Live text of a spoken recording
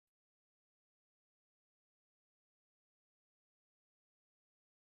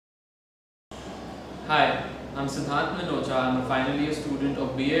Hi, I'm Sidhant Minocha. I'm a final year student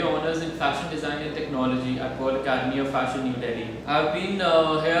of BA Honours in Fashion Design and Technology at Phulkari of Fashion, New Delhi. I've been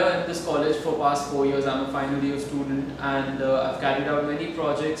here in this college for past 4 years. I'm a final year student and I've carried out many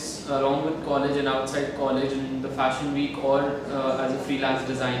projects along with college and outside college in the Fashion Week or as a freelance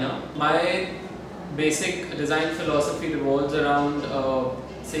designer. My basic design philosophy revolves around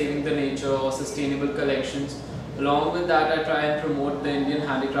saving the nature or sustainable collections. Along with that, I try and promote the Indian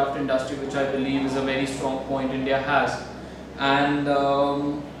handicraft industry, which I believe is a very strong point India has. And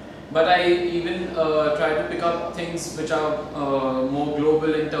but I even try to pick up things which are more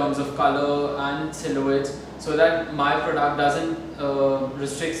global in terms of color and silhouettes, so that my product doesn't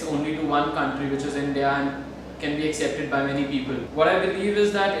restricts only to one country, which is India, and can be accepted by many people. What I believe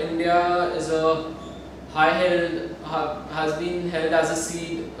is that India is has been held as a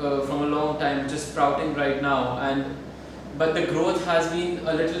seed from a long time, which is sprouting right now, but the growth has been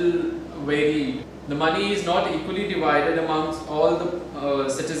a little varied. The money is not equally divided amongst all the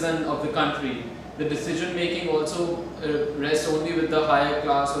citizens of the country. The decision making also rests only with the higher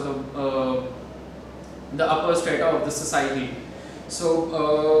class or the upper strata of the society.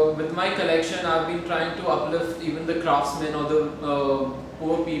 So with my collection, I've been trying to uplift even the craftsmen or the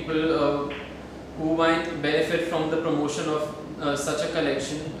poor people who might benefit from the promotion of such a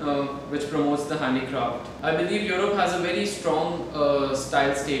collection which promotes the handicraft. I believe Europe has a very strong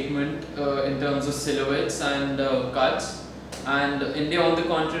style statement in terms of silhouettes and cuts, and India on the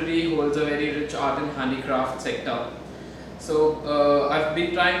contrary holds a very rich art and handicraft sector. So I've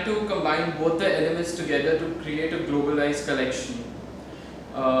been trying to combine both the elements together to create a globalized collection.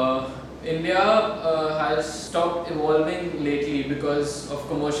 India has stopped evolving lately because of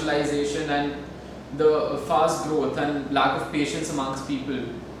commercialization and the fast growth and lack of patience amongst people,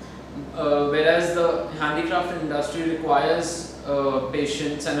 whereas the handicraft industry requires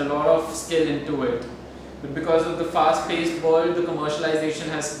patience and a lot of skill into it. But because of the fast-paced world, the commercialization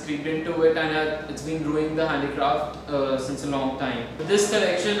has creeped into it, and it's been ruining the handicraft since a long time. With this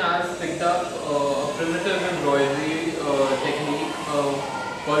collection, I've picked up a primitive embroidery technique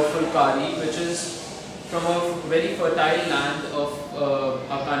called Phulkari, which is from a very fertile land of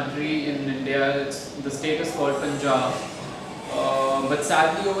our country in India. The state is called Punjab. But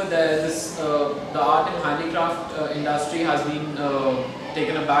sadly over there, the art and handicraft industry has been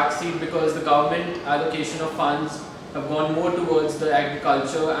taken a back seat because the government allocation of funds have gone more towards the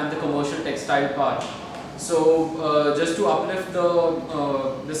agriculture and the commercial textile part. So just to uplift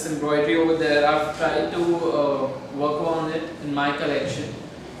this embroidery over there, I've tried to work on it in my collection,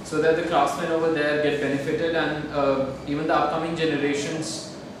 so that the craftsmen over there get benefited, and even the upcoming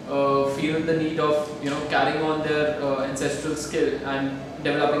generations feel the need of carrying on their ancestral skill and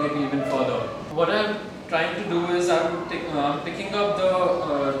developing it even further. What I'm trying to do is I'm picking up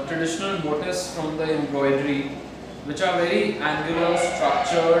the traditional motifs from the embroidery, which are very angular,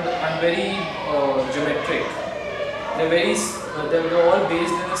 structured, and very geometric. They're all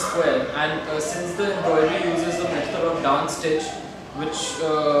based in a square, and since the embroidery uses the method of dance stitch, which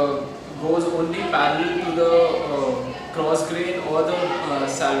goes only parallel to the cross grain or the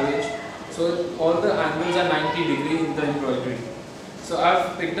selvage, so all the angles are 90 degrees in the embroidery. So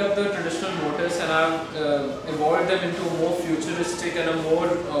I've picked up the traditional motifs and I've evolved them into a more futuristic and a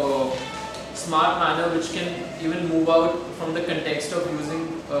more smart manner, which can even move out from the context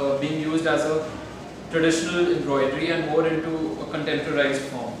of being used as a traditional embroidery and more into a contemporarized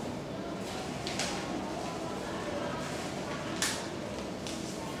form.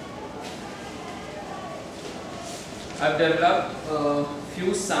 I've developed a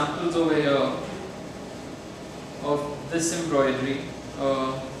few samples over here of this embroidery,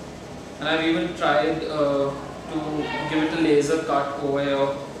 and I've even tried to give it a laser cut over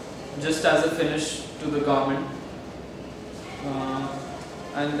here just as a finish to the garment,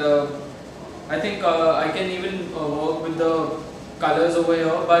 and I think I can even work with the colors over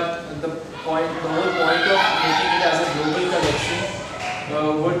here, but the whole point of making it as a global collection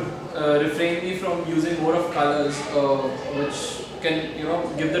would refrain me from using more of colors, which can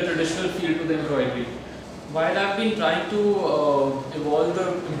give the traditional feel to the embroidery. While I've been trying to evolve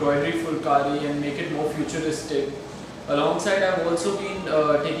the embroidery Phulkari and make it more futuristic, alongside I've also been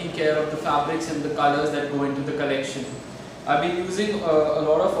taking care of the fabrics and the colors that go into the collection. I've been using a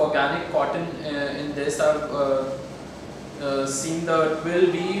lot of organic cotton in this. I've seen the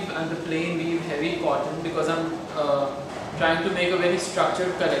twill weave and the plain weave heavy cotton because I'm trying to make a very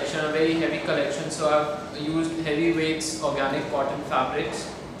structured collection, a very heavy collection. So I've used heavyweights organic cotton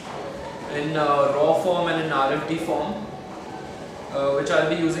fabrics in raw form and in RFD form, which I'll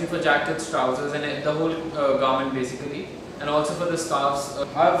be using for jackets, trousers, and the whole garment basically. and also for the scarves.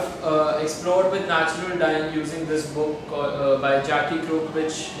 I've explored with natural dyeing using this book by Jackie Crook,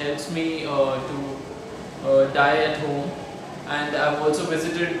 which helps me to dye at home. And I've also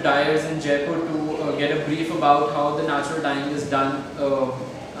visited dyers in Jaipur to get a brief about how the natural dyeing is done,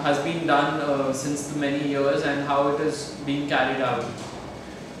 has been done since the many years, and how it is being carried out.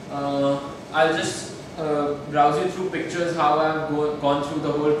 I'll just browse you through pictures how I've gone through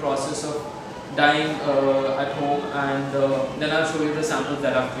the whole process of dyeing at home, and then I'll show you the samples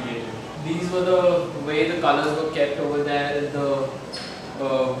that I've created. These were the way the colors were kept over there in the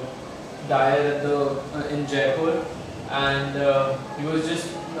dyer at in Jaipur, and he was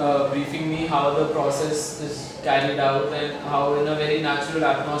just briefing me how the process is carried out and how in a very natural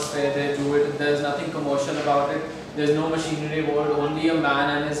atmosphere they do it. There's nothing commercial about it. There's no machinery involved, only a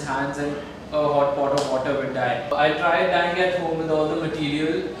man and his hands and a hot pot of water with dye. I tried dyeing at home with all the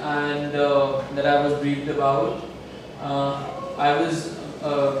material and that I was briefed about. I was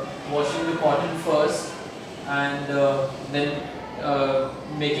washing the cotton first, and then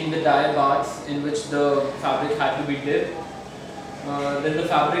making the dye baths in which the fabric had to be dipped. Then the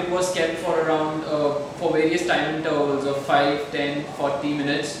fabric was kept for around for various time intervals of 5, 10, 40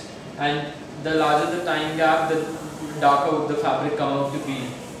 minutes, and the larger the time gap, the darker would the fabric come out to be.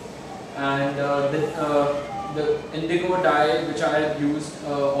 And the indigo dye which I had used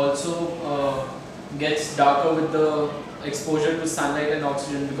also gets darker with the exposure to sunlight and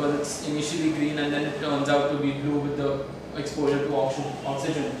oxygen, because it's initially green and then it turns out to be blue with the exposure to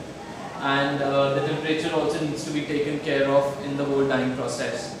oxygen. And the temperature also needs to be taken care of in the whole dyeing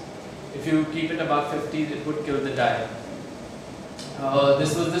process. If you keep it above 50, it would kill the dye.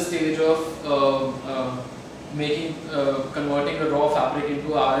 This was the stage of converting a raw fabric into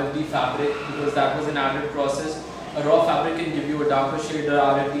RFD fabric, because that was an added process. A raw fabric can give you a darker shade, a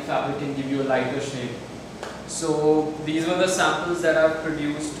RFD fabric can give you a lighter shade. So these were the samples that I've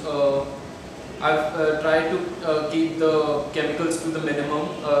produced. I've tried to keep the chemicals to the minimum.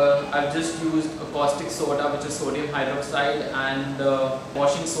 I've just used a caustic soda, which is sodium hydroxide, and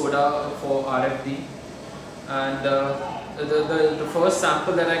washing soda for RFD. And the first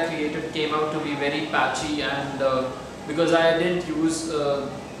sample that I created came out to be very patchy, and because I didn't use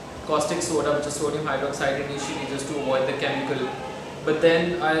caustic soda, which is sodium hydroxide, initially just to avoid the chemical. But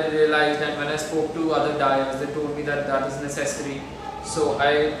then I realized, and when I spoke to other dyers, they told me that that is necessary. So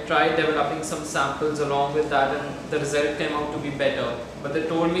I tried developing some samples along with that, and the result came out to be better. But they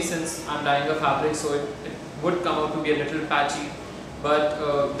told me, since I'm dyeing a fabric, so it would come out to be a little patchy,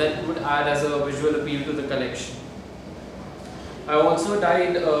 but that would add as a visual appeal to the collection. I also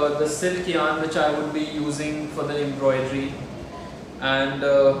dyed the silk yarn which I would be using for the embroidery, and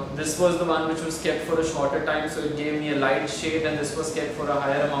this was the one which was kept for a shorter time, so it gave me a light shade, and this was kept for a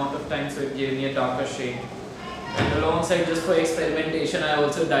higher amount of time, so it gave me a darker shade. And alongside, just for experimentation, I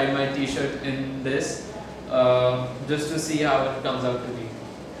also dyed my t-shirt in this, just to see how it comes out to be.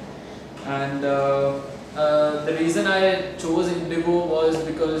 And the reason I chose indigo was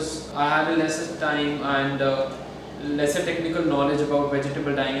because I had a lesser time and lesser technical knowledge about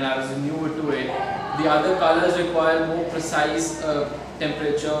vegetable dyeing, and I was newer to it. The other colors require more precise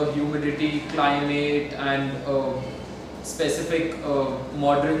temperature, humidity, climate, and specific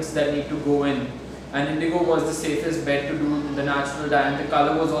moderants that need to go in. And indigo was the safest bet to do the natural dye, and the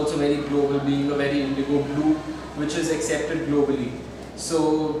color was also very global, being a very indigo blue, which is accepted globally.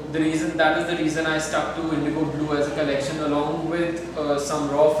 So that is the reason I stuck to indigo blue as a collection, along with some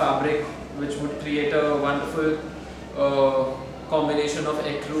raw fabric, which would create a wonderful combination of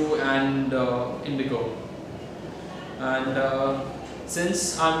ecru and indigo. And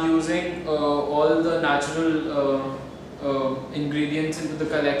since I'm using all the natural ingredients into the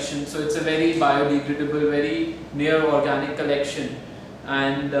collection, so it's a very biodegradable, very near organic collection,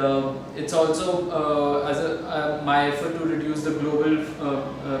 and it's also my effort to reduce the global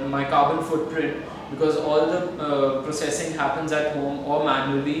my carbon footprint, because all the processing happens at home or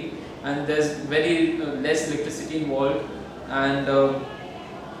manually, and there's very less electricity involved, and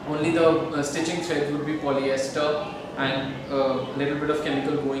only the stitching threads would be polyester, and a little bit of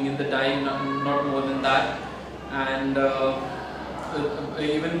chemical going in the dye, not more than that. And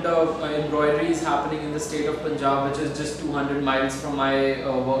even the embroidery is happening in the state of Punjab, which is just 200 miles from my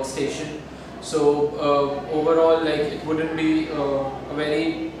workstation. So overall, like, it wouldn't be a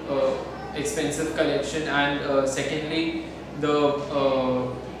very expensive collection, and secondly,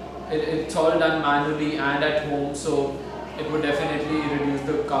 it's all done manually and at home, so it would definitely reduce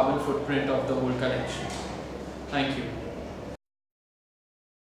the carbon footprint of the whole collection. Thank you.